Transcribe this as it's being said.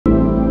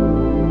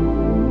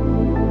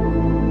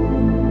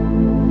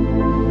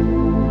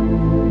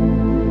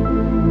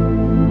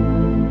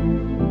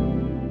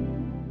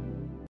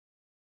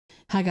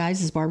Hi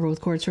guys, it's Barbara with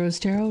Quartz Rose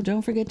Tarot.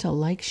 Don't forget to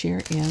like,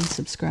 share, and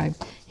subscribe.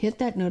 Hit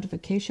that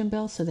notification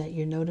bell so that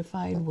you're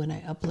notified when I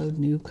upload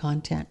new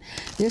content.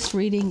 This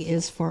reading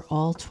is for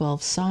all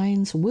 12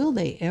 signs. Will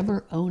they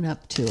ever own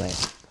up to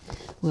it?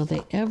 Will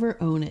they ever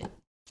own it?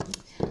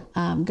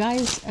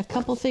 Guys, a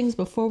couple things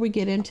before we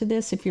get into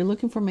this. If you're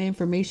looking for my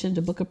information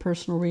to book a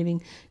personal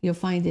reading, you'll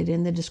find it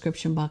in the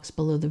description box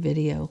below the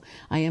video.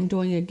 I am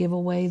doing a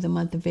giveaway the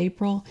month of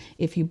April.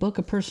 If you book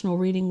a personal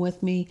reading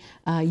with me,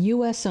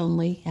 US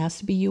only, has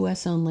to be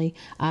US only,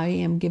 I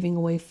am giving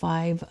away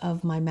 5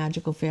 of my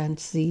Magical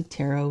Fantasy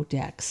Tarot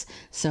decks.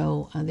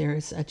 So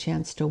there's a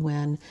chance to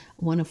win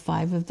one of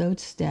 5 of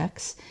those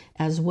decks,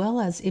 as well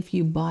as if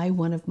you buy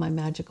one of my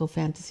Magical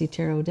Fantasy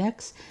Tarot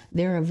decks,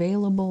 they're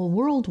available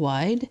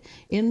worldwide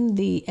in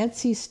the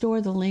Etsy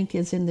store. The link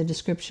is in the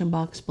description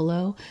box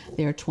below.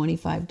 They're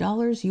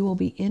 $25. You will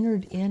be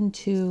entered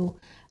into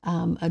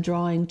a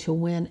drawing to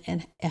win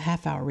a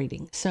half-hour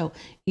reading. So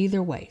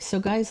either way.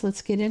 So guys,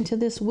 let's get into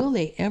this. Will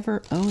they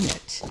ever own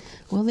it?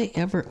 Will they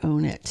ever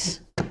own it?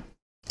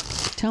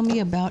 Tell me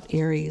about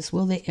Aries.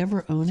 Will they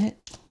ever own it?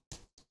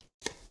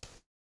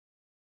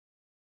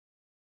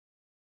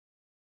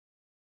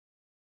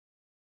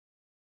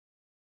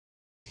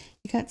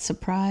 You got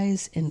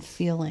surprise and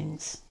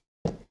feelings.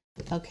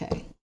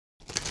 Okay,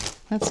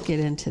 let's get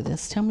into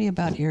this. Tell me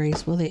about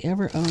Aries. Will they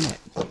ever own it?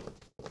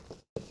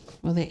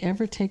 Will they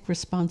ever take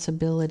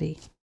responsibility?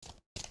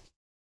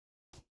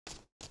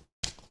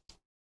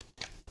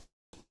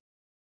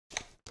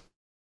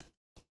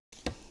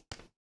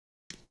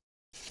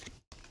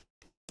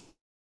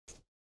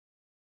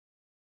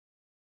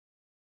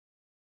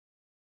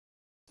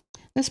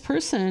 This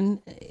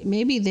person,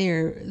 maybe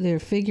they're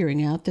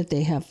figuring out that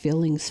they have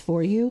feelings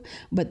for you,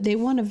 but they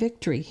want a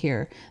victory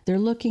here. They're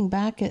looking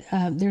back at,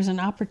 there's an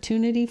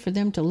opportunity for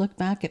them to look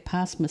back at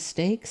past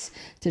mistakes,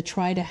 to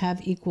try to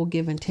have equal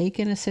give and take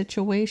in a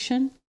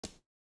situation.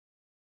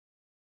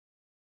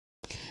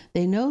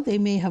 They know they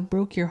may have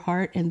broke your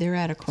heart and they're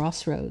at a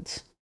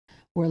crossroads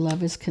where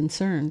love is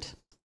concerned.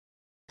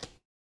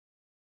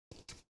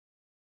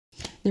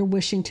 They're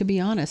wishing to be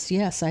honest.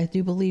 Yes, I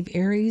do believe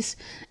Aries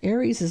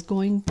is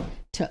going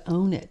to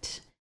own it.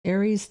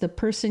 Aries, the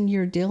person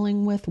you're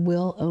dealing with,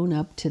 will own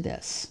up to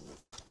this.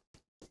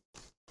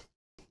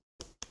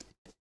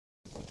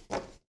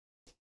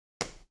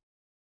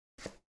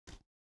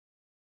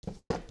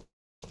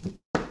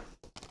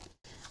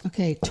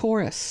 Okay,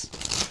 Taurus,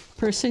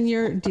 person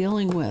you're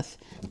dealing with.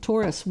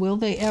 Taurus, will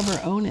they ever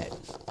own it?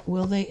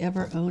 Will they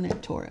ever own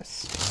it,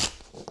 Taurus?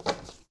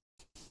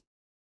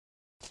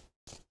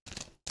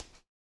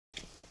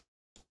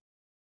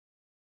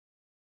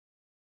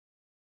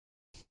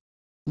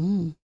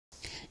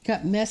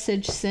 Got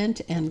message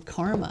sent and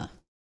karma.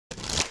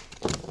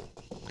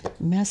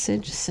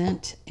 Message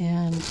sent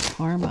and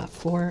karma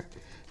for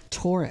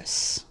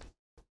Taurus.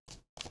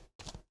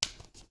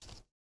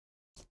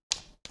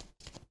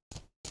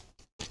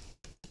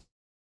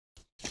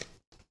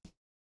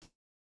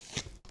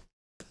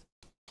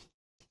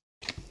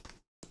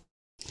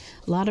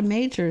 A lot of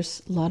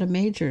majors, a lot of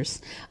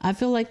majors. I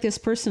feel like this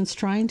person's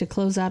trying to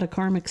close out a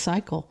karmic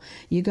cycle.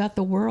 You got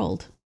the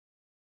World.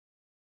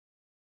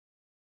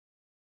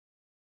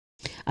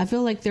 I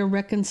feel like they're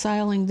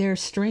reconciling their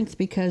strength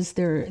because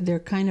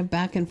they're kind of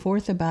back and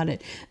forth about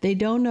it. They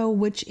don't know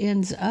which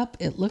ends up,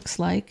 it looks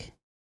like.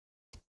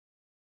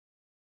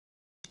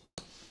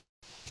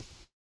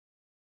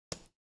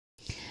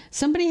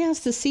 Somebody has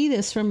to see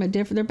this from a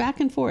different, they're back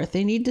and forth.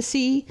 They need to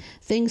see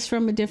things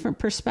from a different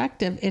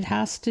perspective. It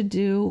has to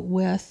do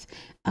with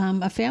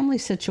a family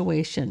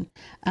situation.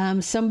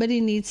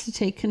 Somebody needs to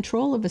take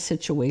control of a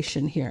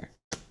situation here.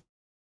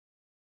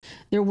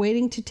 They're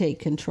waiting to take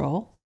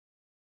control.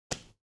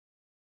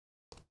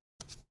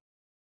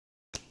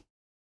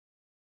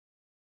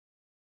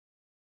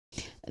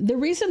 The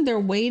reason they're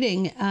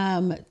waiting,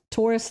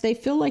 Taurus, they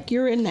feel like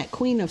you're in that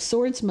Queen of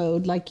Swords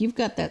mode, like you've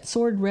got that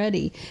sword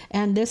ready.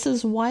 And this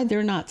is why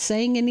they're not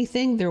saying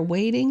anything. They're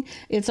waiting.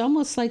 It's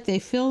almost like they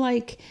feel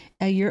like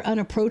you're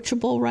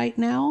unapproachable right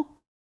now.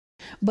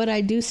 But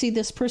I do see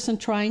this person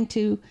trying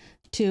to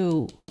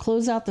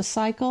close out the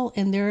cycle,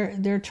 and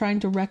they're trying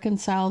to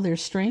reconcile their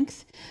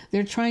strength.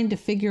 They're trying to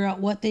figure out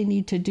what they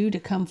need to do to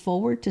come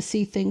forward, to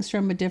see things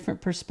from a different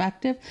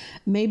perspective.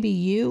 Maybe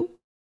you.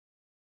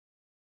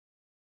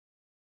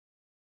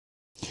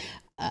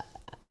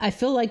 I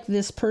feel like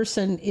this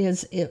person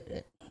is,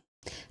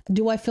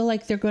 do I feel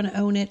like they're going to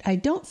own it? I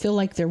don't feel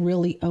like they're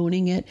really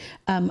owning it.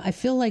 I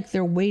feel like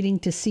they're waiting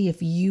to see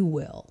if you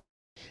will.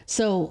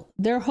 So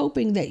they're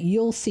hoping that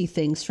you'll see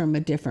things from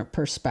a different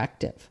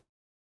perspective.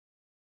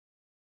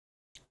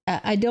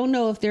 I don't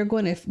know if they're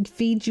going to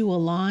feed you a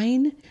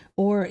line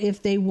or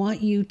if they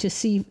want you to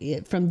see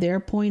it from their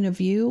point of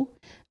view.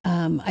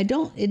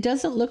 It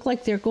doesn't look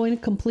like they're going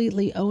to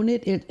completely own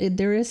it.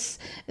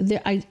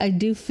 I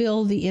do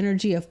feel the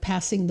energy of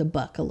passing the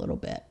buck a little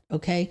bit.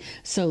 Okay.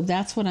 So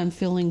that's what I'm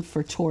feeling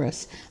for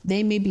Taurus.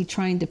 They may be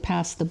trying to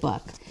pass the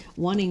buck,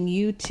 wanting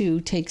you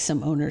to take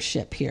some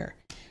ownership here.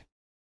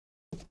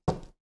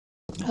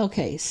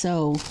 Okay.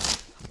 So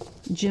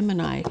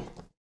Gemini,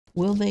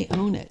 will they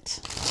own it?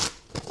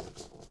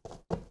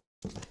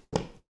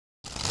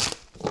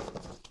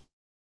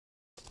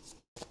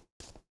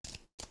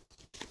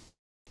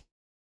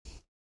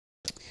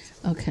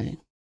 Okay.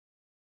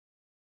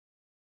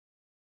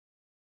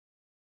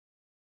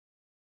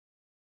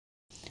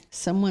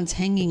 Someone's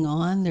hanging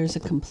on. There's a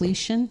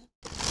completion.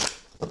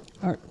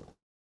 Or,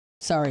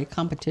 sorry,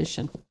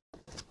 competition.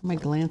 Am I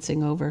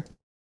glancing over?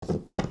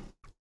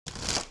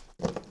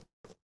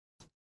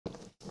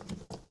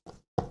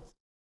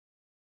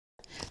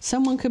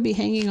 Someone could be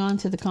hanging on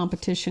to the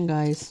competition,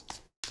 guys.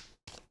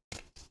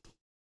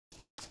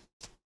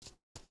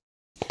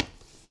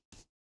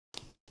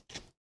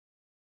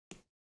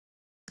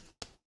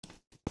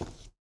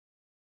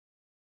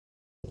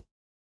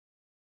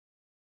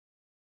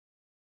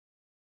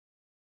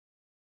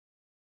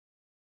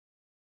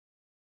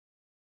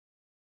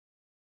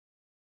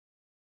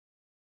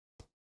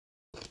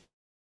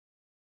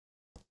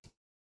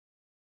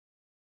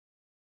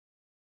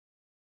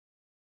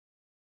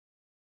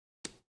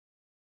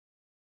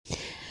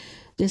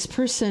 This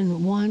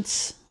person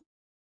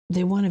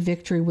they want a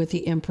victory with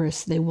the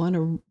Empress. They want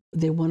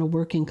to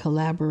work and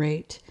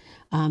collaborate.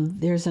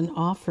 There's an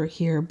offer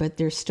here, but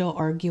they're still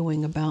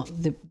arguing about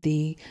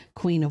the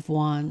Queen of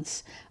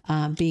Wands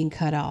being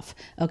cut off.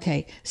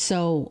 Okay,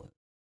 so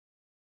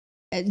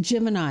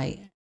Gemini,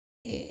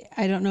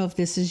 I don't know if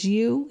this is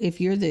you. If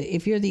you're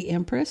the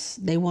Empress,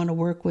 they want to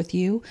work with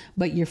you,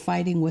 but you're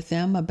fighting with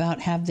them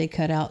about have they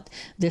cut out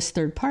this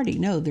third party.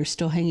 No, they're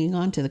still hanging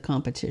on to the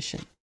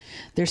competition.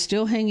 They're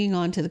still hanging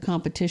on to the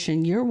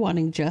competition. You're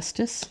wanting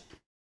justice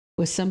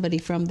with somebody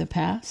from the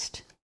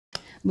past,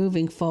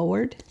 moving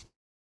forward.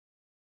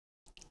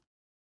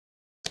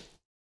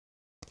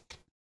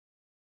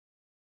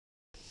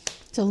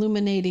 It's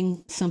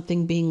illuminating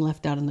something being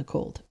left out in the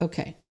cold.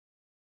 Okay.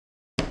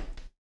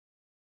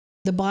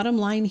 The bottom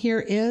line here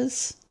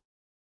is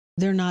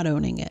they're not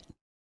owning it.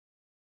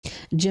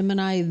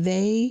 Gemini,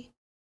 they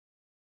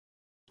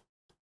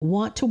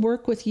want to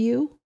work with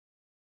you.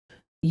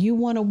 You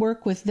want to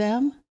work with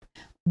them,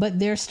 but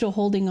they're still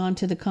holding on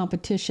to the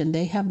competition.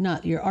 They have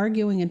not. You're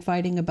arguing and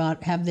fighting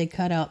about have they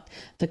cut out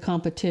the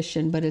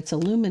competition, but it's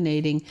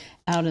illuminating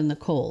out in the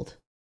cold.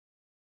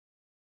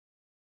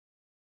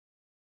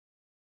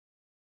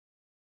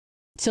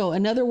 So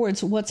in other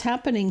words, what's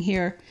happening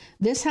here,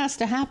 this has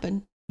to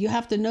happen. You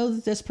have to know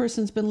that this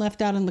person's been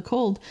left out in the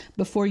cold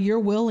before you're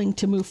willing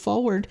to move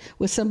forward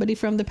with somebody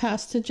from the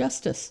past to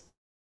justice.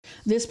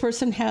 This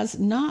person has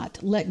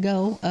not let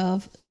go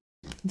of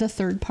the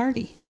third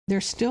party.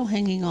 They're still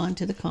hanging on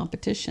to the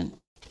competition.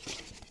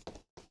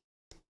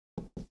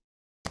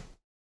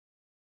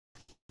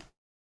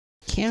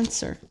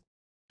 Cancer,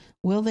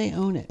 will they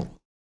own it?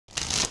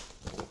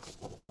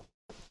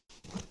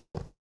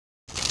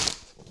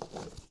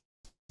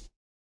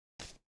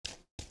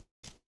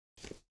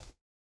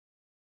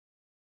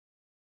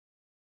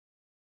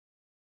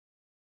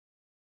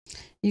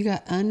 You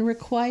got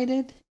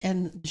unrequited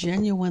and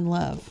genuine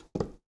love.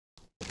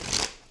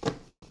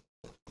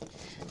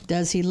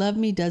 Does he love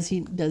me? Does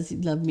he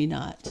love me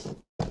not?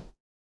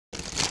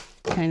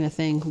 Kind of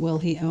thing. Will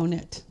he own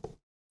it?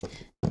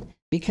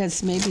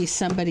 Because maybe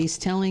somebody's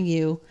telling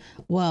you,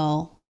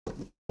 well,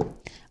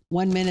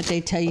 one minute they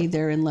tell you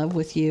they're in love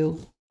with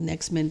you,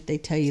 next minute they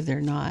tell you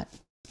they're not.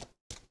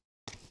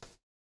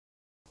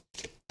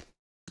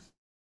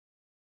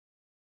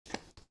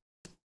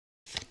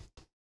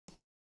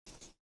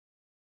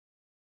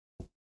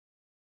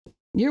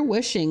 You're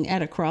wishing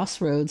at a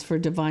crossroads for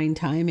divine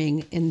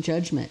timing and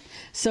judgment.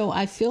 So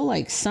I feel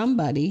like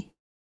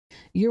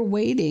you're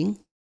waiting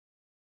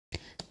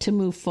to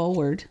move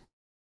forward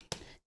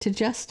to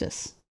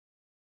justice.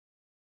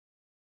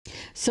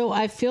 So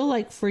I feel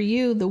like for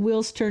you, the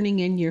wheel's turning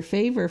in your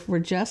favor for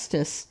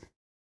justice.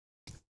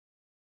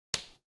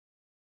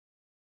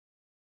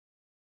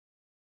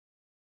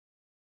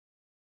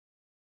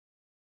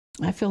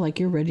 I feel like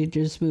you're ready to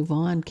just move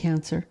on,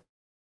 Cancer.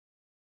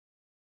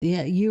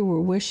 Yeah, you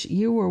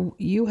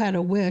had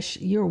a wish.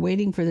 You were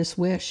waiting for this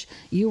wish.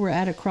 You were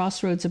at a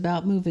crossroads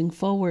about moving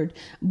forward,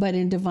 but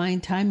in divine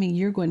timing,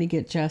 you're going to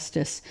get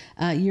justice.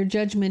 Your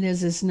judgment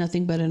is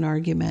nothing but an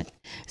argument.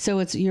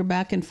 So you're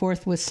back and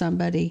forth with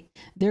somebody.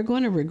 They're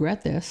going to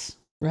regret this,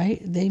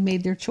 right? They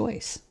made their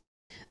choice.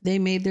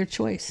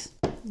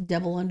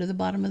 Devil under the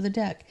bottom of the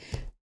deck.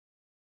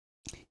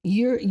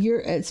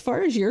 You're as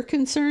far as you're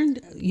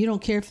concerned, you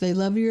don't care if they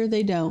love you or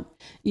they don't.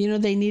 You know,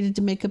 they needed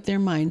to make up their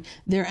mind.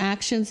 Their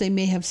actions, they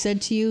may have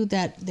said to you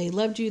that they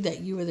loved you, that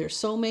you were their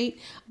soulmate,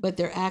 but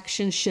their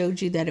actions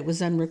showed you that it was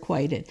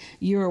unrequited.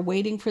 You were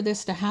waiting for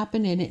this to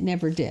happen and it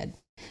never did.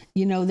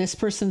 You know, this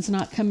person's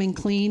not coming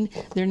clean.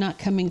 They're not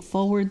coming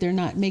forward. They're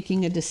not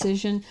making a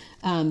decision.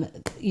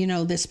 You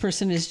know, this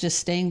person is just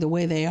staying the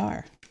way they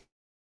are.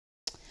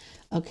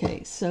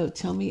 Okay, so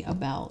tell me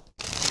about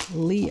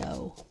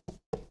Leo.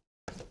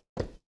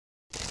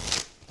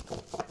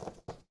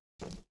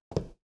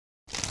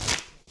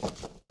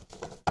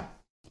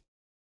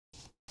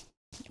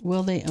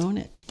 Will they own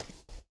it?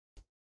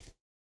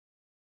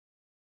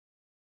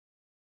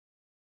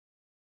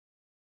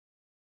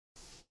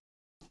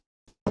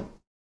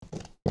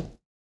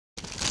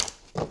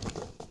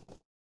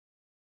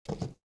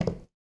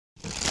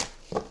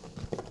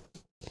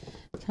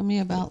 Tell me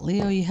about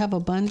Leo. You have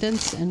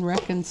abundance and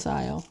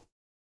reconcile.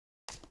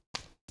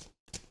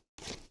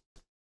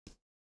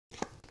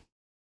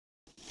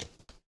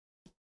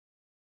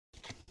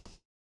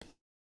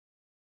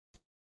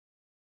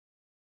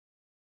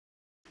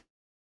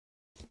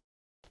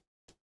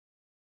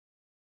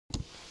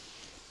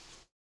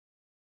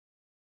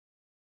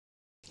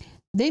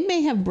 They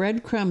may have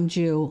breadcrumbed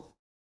you,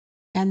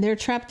 and they're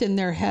trapped in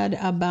their head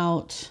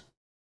about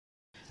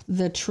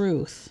the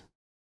truth.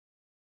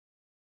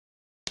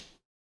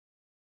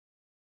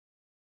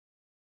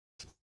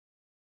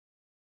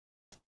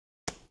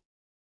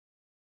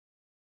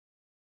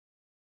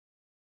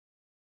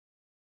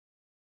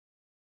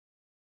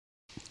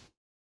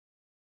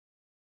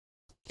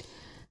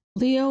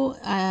 Leo,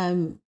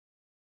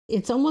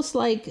 it's almost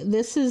like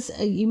this is,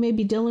 you may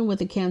be dealing with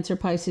a Cancer,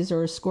 Pisces,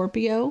 or a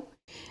Scorpio,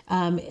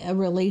 a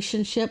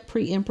relationship,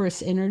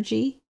 pre-Empress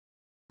energy.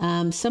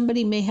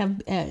 Somebody may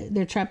have,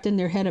 they're trapped in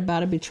their head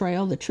about a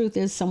betrayal. The truth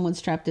is someone's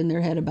trapped in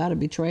their head about a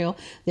betrayal.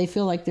 They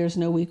feel like there's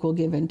no equal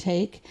give and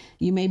take.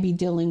 You may be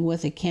dealing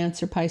with a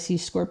Cancer,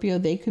 Pisces, Scorpio.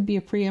 They could be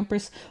a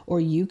pre-Empress, or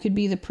you could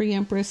be the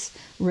pre-Empress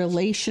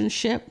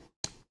relationship.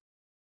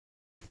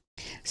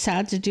 It's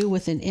had to do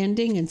with an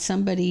ending and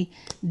somebody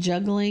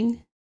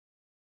juggling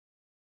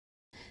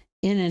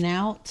in and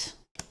out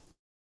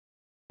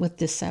with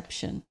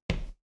deception.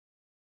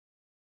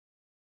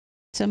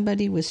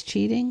 Somebody was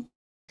cheating.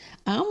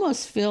 I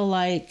almost feel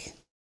like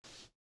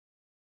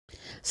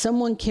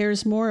someone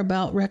cares more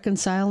about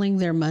reconciling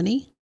their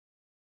money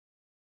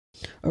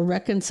or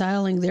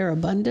reconciling their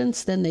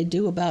abundance than they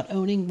do about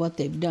owning what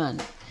they've done.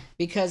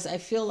 Because I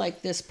feel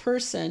like this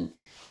person,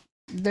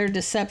 their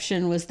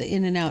deception was the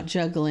in and out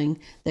juggling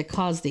that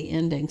caused the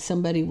ending.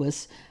 Somebody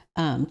was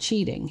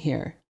cheating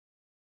here.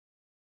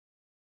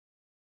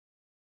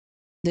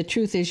 The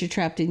truth is you're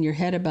trapped in your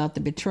head about the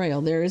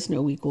betrayal. There is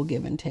no equal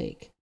give and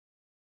take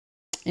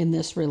in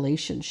this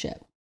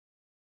relationship.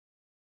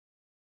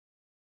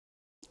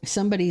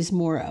 Somebody's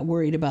more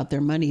worried about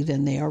their money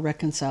than they are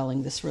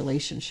reconciling this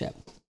relationship.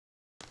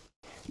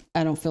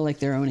 I don't feel like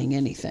they're owning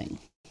anything.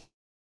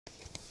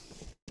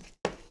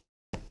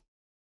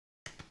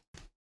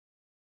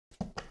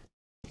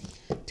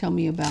 Tell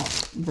me about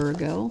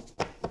Virgo.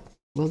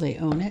 Will they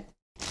own it?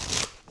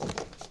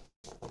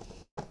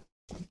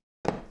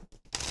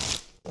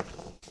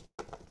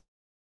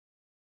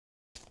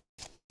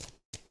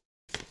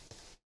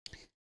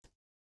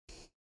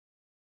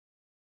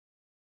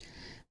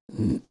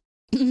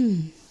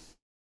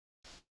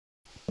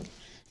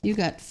 You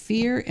got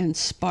fear and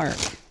spark.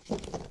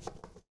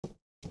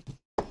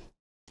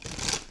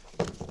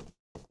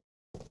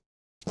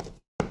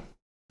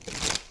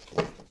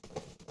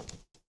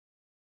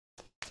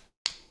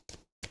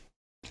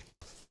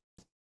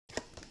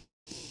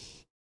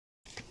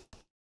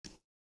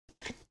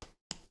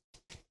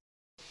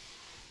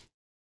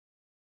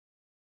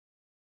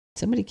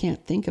 Somebody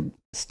can't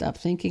stop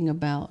thinking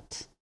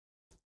about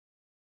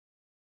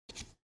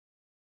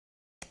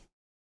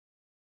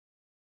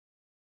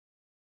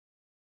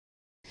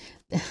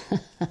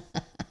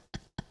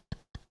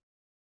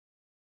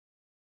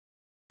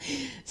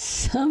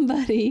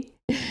somebody,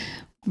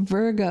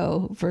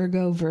 Virgo.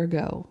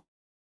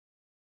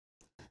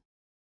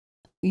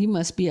 You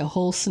must be a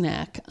whole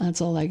snack. That's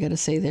all I got to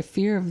say. The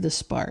fear of the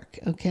spark,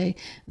 okay?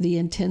 The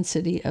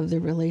intensity of the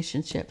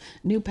relationship.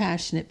 New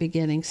passionate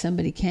beginning.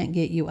 Somebody can't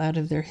get you out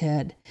of their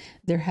head.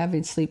 They're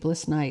having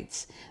sleepless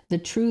nights. The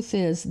truth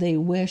is they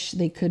wish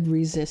they could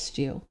resist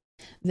you.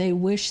 They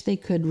wish they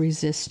could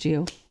resist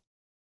you.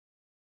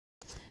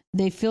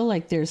 They feel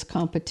like there's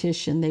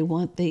competition. They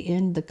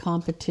end the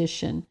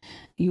competition.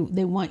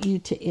 They want you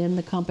to end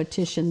the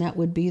competition. That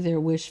would be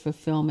their wish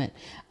fulfillment.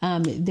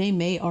 They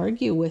may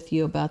argue with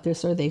you about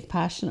this, or they've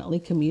passionately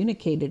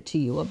communicated to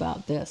you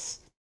about this.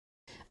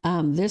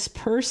 This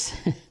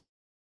person,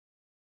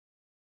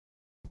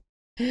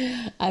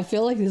 I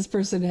feel like this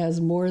person has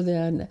more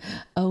than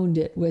owned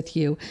it with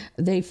you.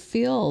 They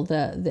feel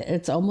that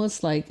it's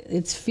almost like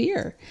it's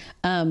fear.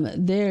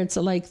 It's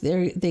like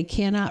they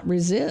cannot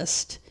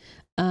resist.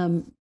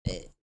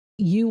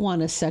 You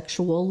on a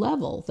sexual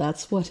level.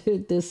 That's what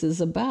this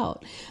is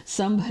about.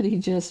 Somebody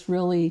just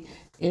really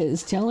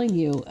is telling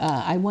you,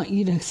 I want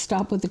you to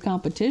stop with the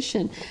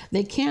competition.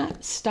 They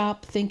can't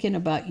stop thinking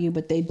about you,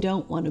 but they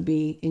don't want to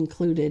be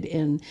included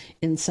in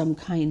some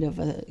kind of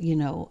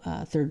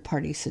a third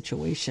party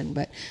situation.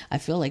 But I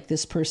feel like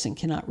this person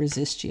cannot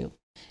resist you.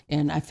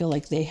 And I feel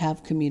like they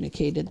have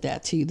communicated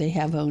that to you. They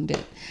have owned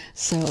it.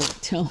 So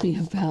tell me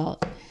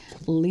about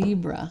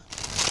Libra.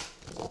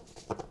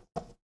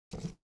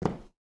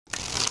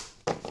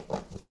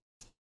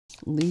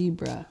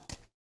 Libra.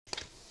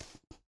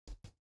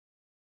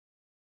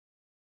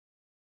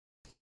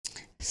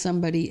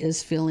 Somebody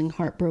is feeling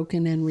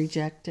heartbroken and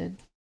rejected.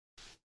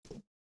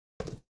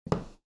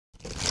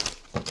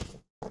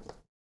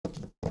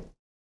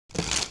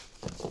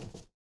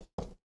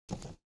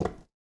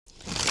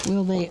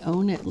 Will they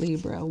own it,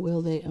 Libra?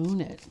 Will they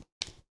own it?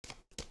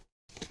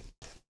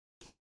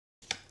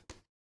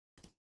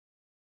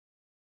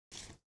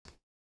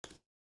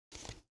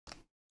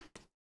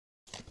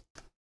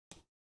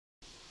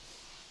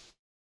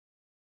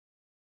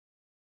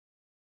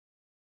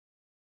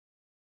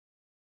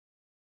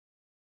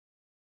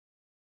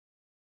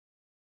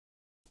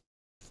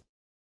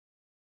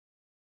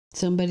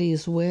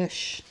 Somebody's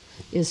wish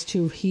is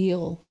to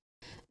heal.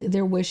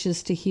 Their wish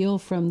is to heal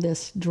from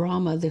this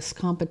drama, this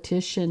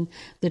competition.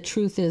 The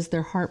truth is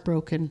they're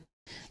heartbroken.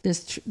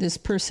 This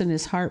person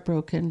is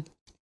heartbroken.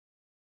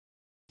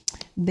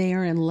 They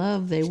are in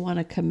love. They want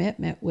a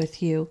commitment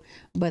with you,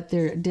 but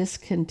they're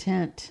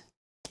discontent.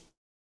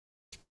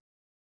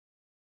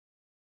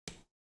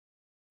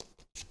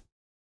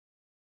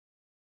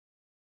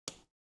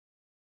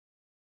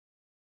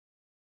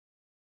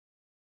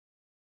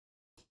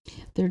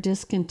 They're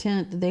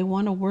discontent. They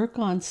want to work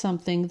on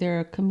something.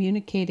 They're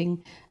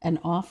communicating an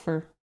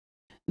offer.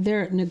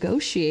 They're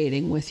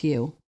negotiating with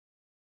you.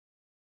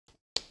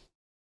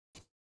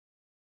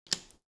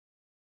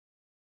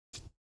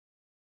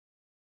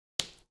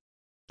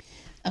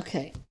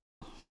 Okay.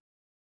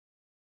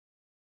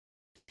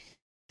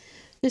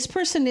 This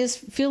person is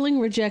feeling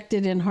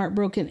rejected and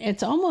heartbroken.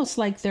 It's almost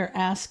like they're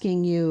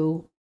asking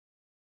you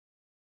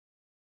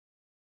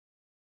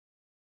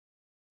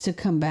to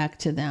come back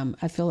to them.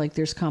 I feel like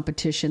there's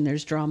competition,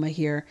 there's drama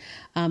here.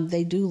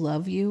 They do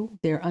love you.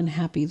 They're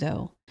unhappy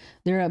though.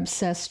 They're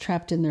obsessed,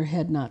 trapped in their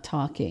head, not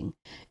talking.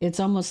 It's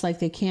almost like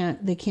they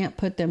can't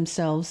put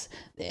themselves,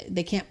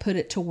 they can't put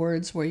it to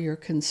words where you're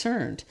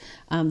concerned.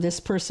 This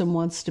person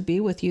wants to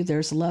be with you.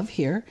 There's love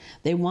here.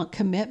 They want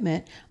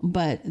commitment,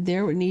 but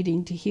they're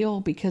needing to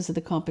heal because of the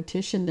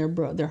competition.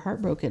 They're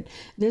heartbroken.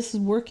 This is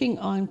working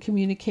on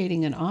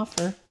communicating an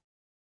offer,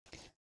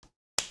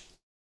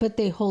 but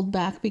they hold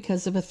back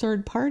because of a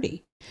third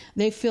party.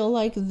 They feel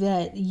like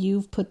that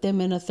you've put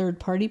them in a third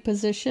party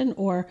position,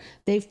 or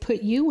they've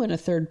put you in a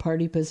third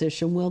party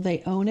position. Will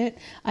they own it?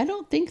 I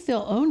don't think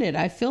they'll own it.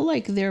 I feel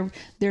like they're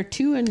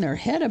too in their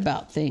head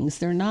about things.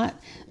 They're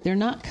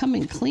not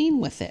coming clean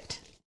with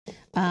it.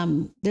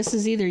 This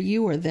is either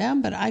you or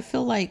them, but I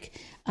feel like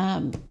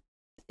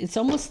it's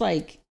almost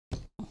like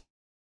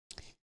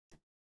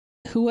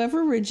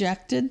whoever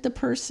rejected the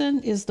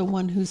person is the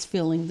one who's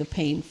feeling the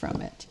pain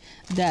from it,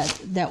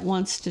 that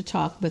wants to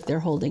talk, but they're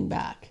holding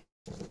back.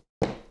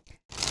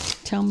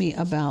 Tell me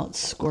about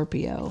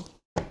Scorpio.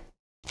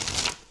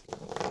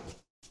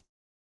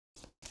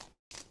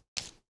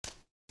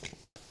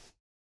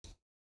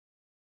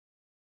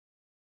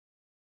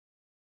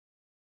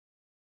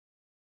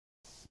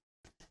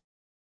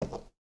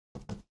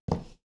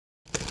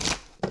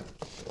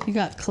 You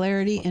got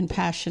clarity and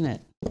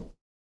passionate.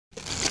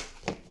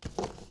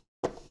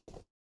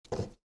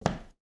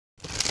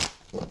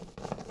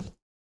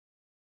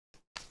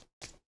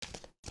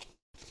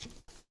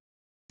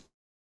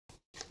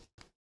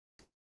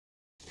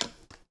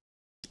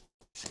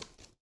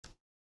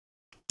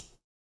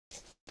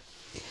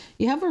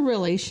 You have a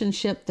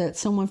relationship that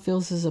someone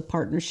feels is a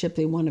partnership.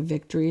 They want a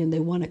victory and they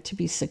want it to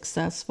be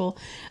successful,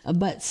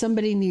 but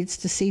somebody needs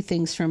to see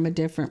things from a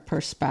different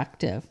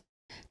perspective.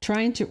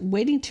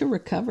 Waiting to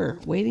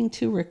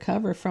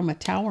recover from a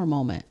tower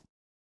moment.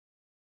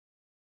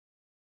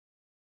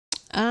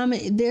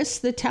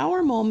 The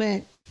tower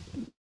moment,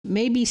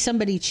 maybe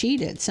somebody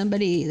cheated.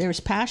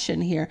 There's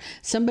passion here.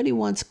 Somebody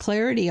wants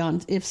clarity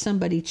on if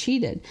somebody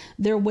cheated.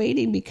 They're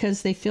waiting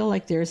because they feel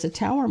like there's a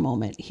tower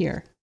moment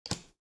here.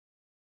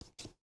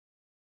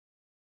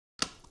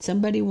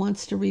 Somebody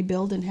wants to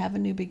rebuild and have a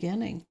new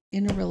beginning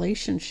in a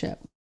relationship.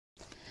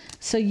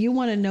 So you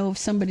want to know if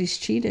somebody's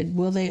cheated.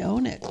 Will they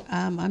own it?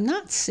 I'm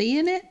not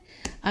seeing it.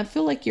 I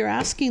feel like you're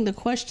asking the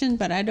question,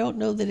 but I don't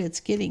know that it's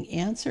getting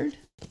answered.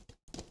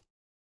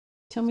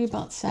 Tell me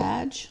about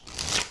Sag.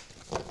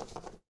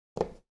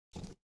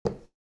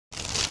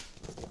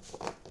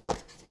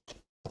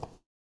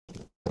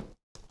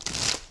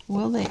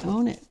 Will they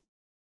own it?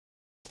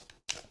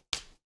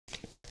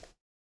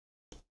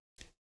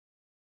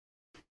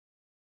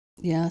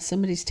 Yeah,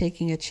 somebody's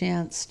taking a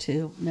chance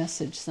to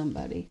message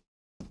somebody.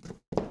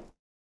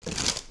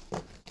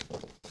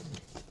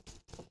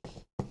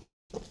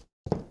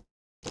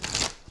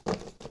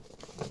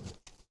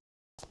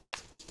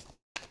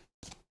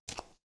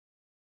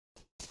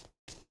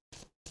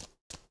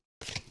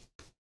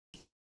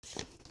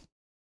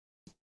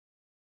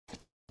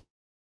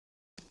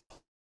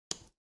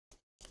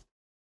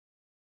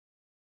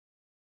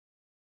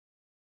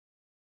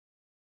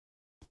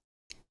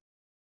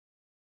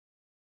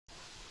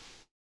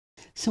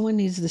 Someone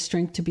needs the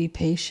strength to be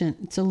patient.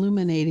 It's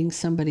illuminating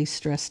somebody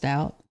stressed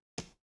out,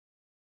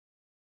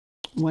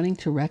 wanting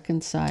to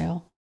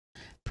reconcile.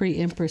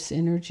 Pre-Empress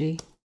energy.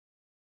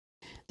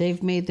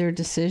 They've made their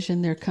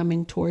decision. They're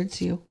coming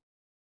towards you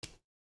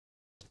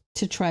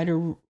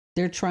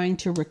they're trying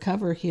to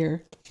recover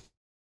here.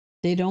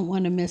 They don't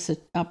want to miss an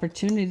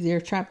opportunity.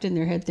 They're trapped in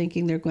their head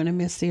thinking they're going to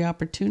miss the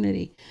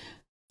opportunity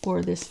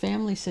for this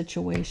family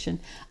situation.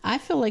 I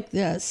feel like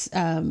this,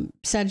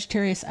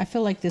 Sagittarius, I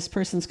feel like this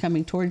person's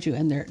coming towards you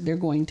and they're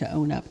going to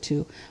own up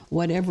to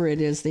whatever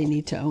it is they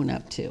need to own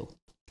up to.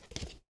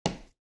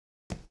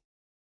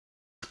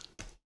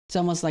 It's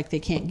almost like they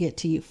can't get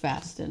to you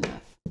fast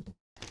enough.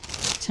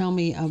 Tell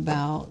me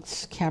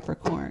about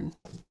Capricorn.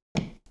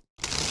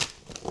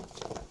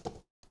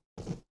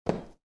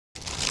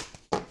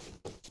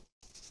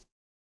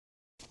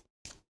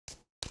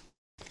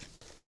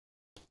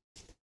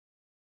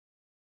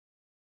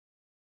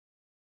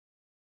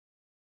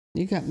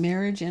 You got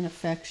marriage and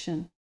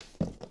affection.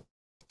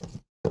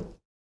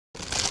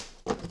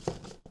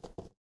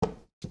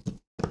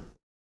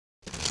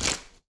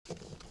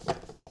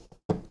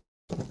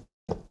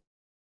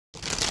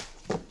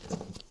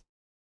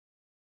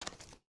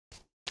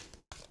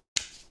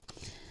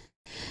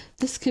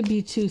 This could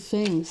be two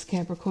things,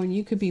 Capricorn.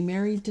 You could be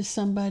married to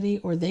somebody,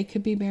 or they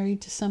could be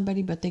married to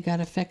somebody, but they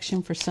got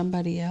affection for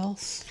somebody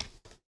else.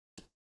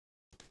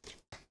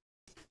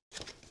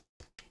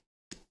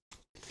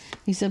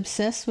 He's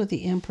obsessed with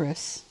the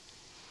Empress.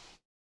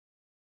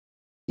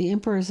 The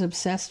Emperor is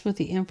obsessed with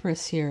the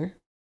Empress here.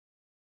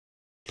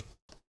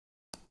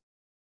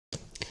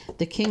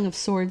 The King of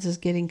Swords is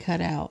getting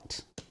cut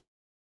out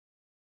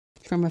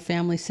from a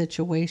family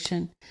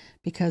situation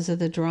because of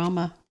the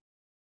drama.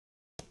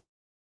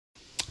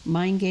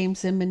 Mind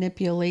games and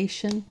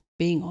manipulation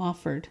being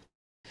offered.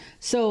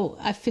 So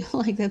I feel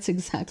like that's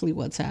exactly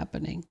what's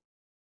happening.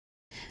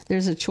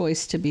 There's a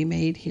choice to be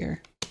made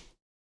here.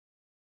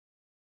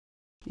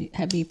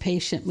 Be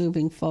patient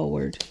moving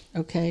forward,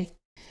 okay?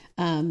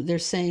 They're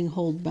saying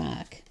hold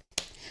back.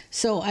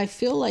 So I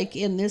feel like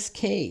in this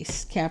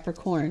case,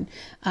 Capricorn,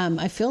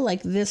 I feel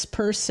like this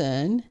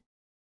person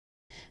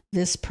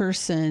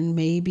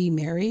may be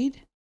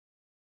married,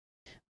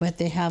 but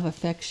they have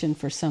affection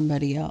for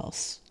somebody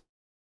else.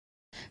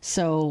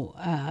 So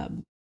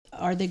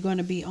are they going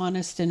to be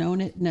honest and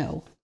own it?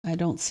 No, I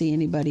don't see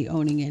anybody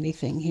owning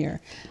anything here.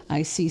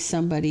 I see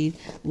somebody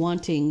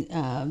wanting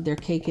their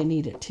cake and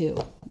eat it too.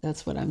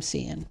 That's what I'm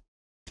seeing.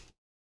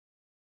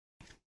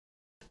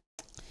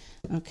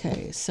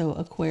 Okay, so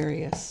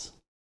Aquarius.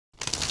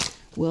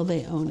 Will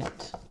they own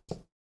it?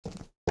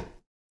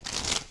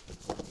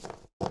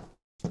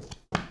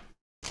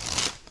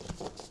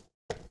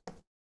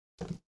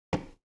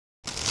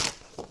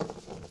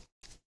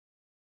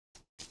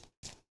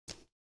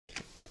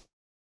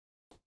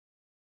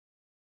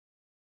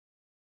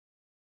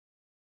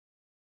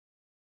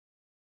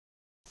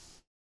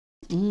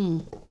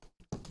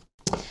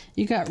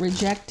 You got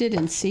rejected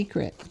in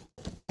secret.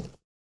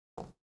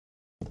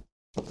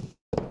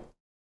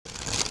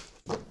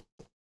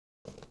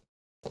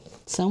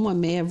 Someone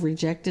may have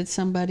rejected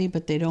somebody,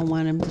 but they don't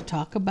want them to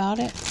talk about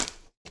it.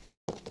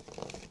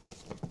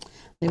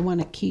 They want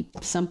to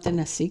keep something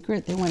a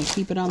secret. They want to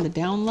keep it on the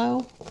down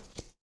low.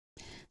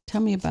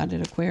 Tell me about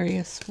it,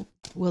 Aquarius.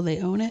 Will they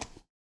own it?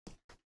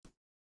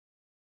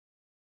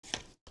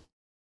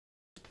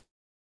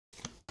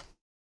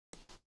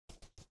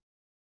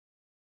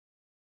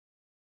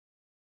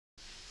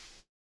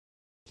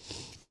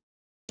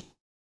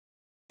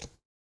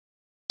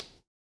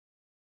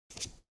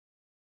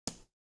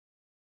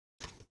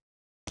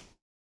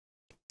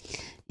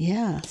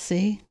 Yeah,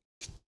 see?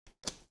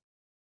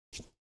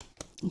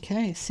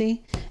 Okay,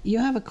 see? You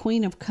have a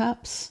Queen of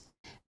Cups,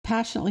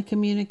 passionately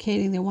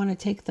communicating. They want to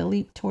take the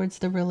leap towards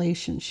the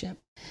relationship.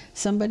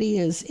 Somebody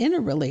is in a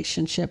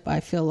relationship,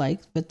 I feel like,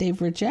 but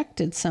they've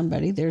rejected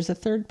somebody. There's a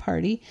third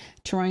party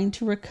trying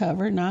to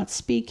recover, not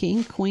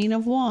speaking. Queen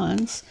of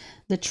Wands,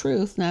 the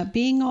truth, not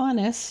being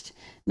honest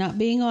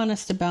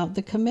about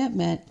the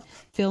commitment,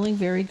 feeling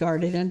very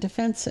guarded and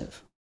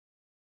defensive.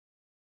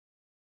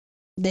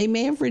 They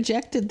may have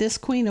rejected this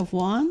Queen of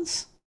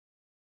Wands,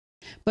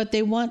 but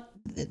they want,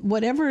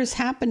 whatever is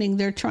happening,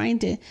 they're trying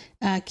to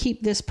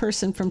keep this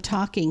person from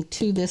talking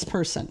to this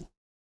person.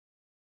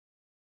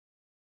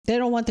 They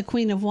don't want the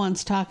Queen of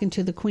Wands talking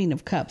to the Queen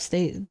of Cups.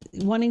 They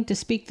wanting to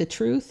speak the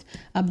truth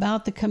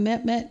about the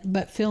commitment,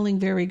 but feeling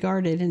very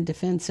guarded and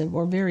defensive,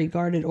 or very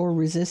guarded or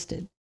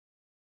resisted.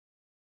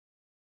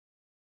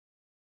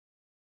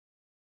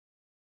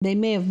 They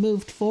may have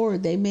moved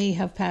forward. They may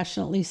have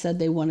passionately said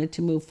they wanted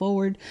to move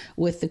forward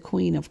with the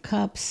Queen of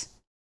Cups.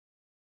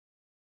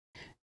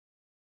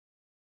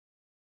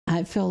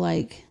 I feel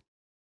like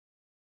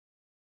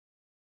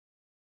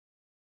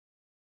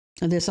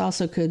this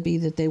also could be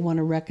that they want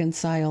to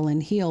reconcile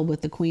and heal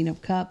with the Queen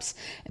of Cups,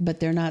 but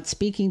they're not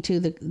speaking to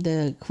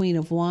the Queen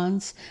of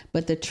Wands.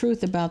 But the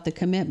truth about the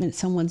commitment,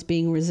 someone's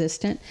being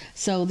resistant.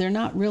 So they're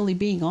not really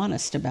being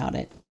honest about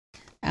it.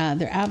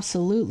 They're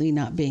absolutely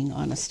not being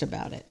honest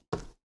about it.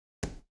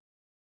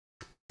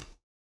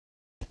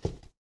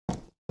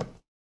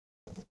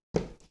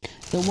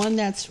 The one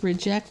that's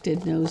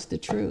rejected knows the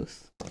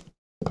truth.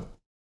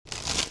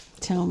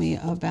 Tell me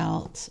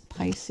about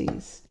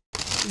Pisces.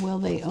 Will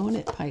they own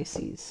it,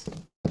 Pisces?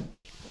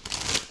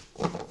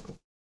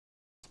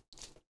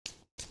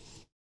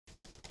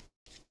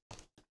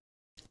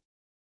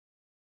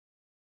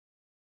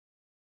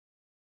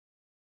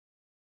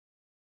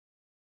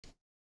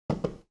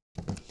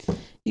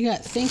 You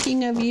got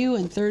thinking of you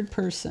in third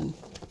person.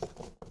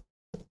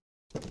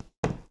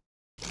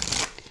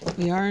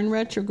 We are in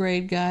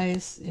retrograde,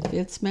 guys. If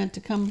it's meant to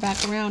come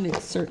back around, it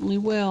certainly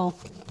will.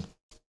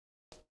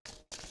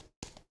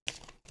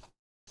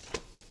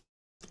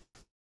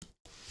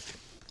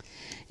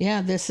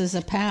 Yeah, this is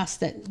a past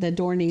that the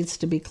door needs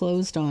to be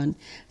closed on.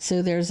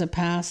 So there's a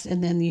past,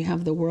 and then you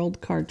have the World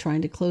card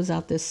trying to close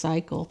out this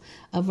cycle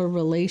of a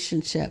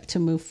relationship to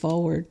move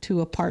forward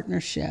to a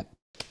partnership.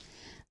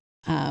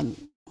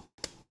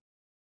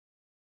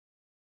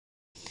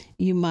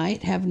 You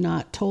might have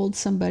not told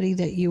somebody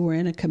that you were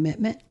in a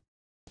commitment,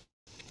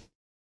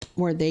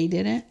 or they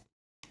didn't.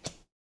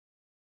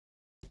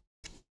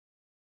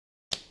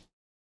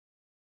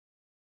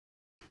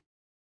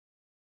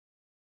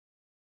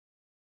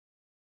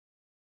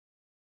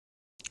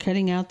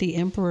 Cutting out the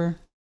Emperor.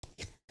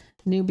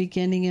 New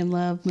beginning in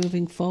love,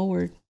 moving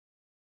forward.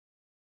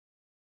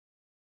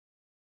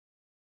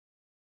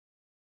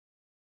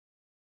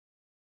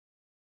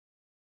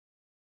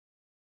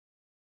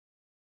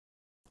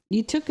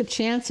 You took a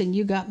chance and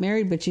you got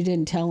married, but you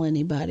didn't tell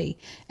anybody.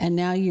 And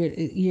now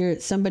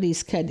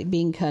somebody's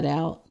being cut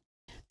out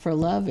for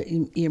love.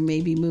 You're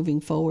maybe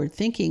moving forward,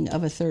 thinking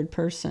of a third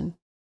person.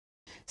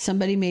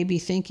 Somebody may be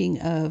thinking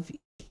of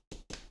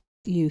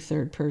you,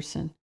 third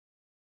person.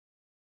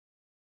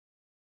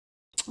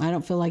 I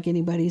don't feel like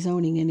anybody's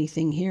owning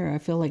anything here. I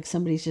feel like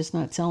somebody's just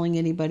not telling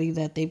anybody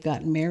that they've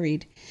gotten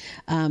married,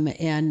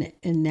 and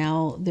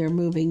now they're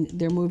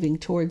moving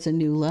towards a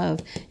new love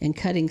and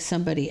cutting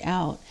somebody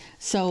out.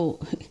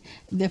 So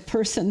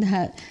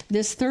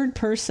this third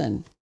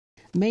person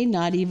may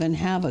not even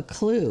have a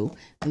clue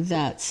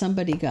that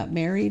somebody got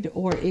married,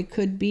 or it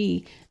could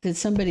be that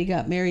somebody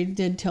got married,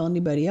 didn't tell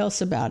anybody else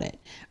about it,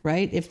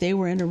 right? If they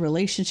were in a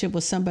relationship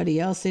with somebody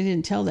else, they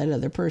didn't tell that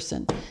other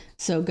person.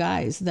 So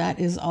guys, that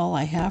is all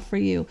I have for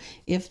you.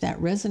 If that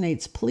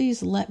resonates,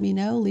 please let me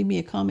know. Leave me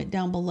a comment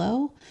down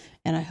below,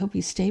 and I hope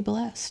you stay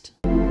blessed.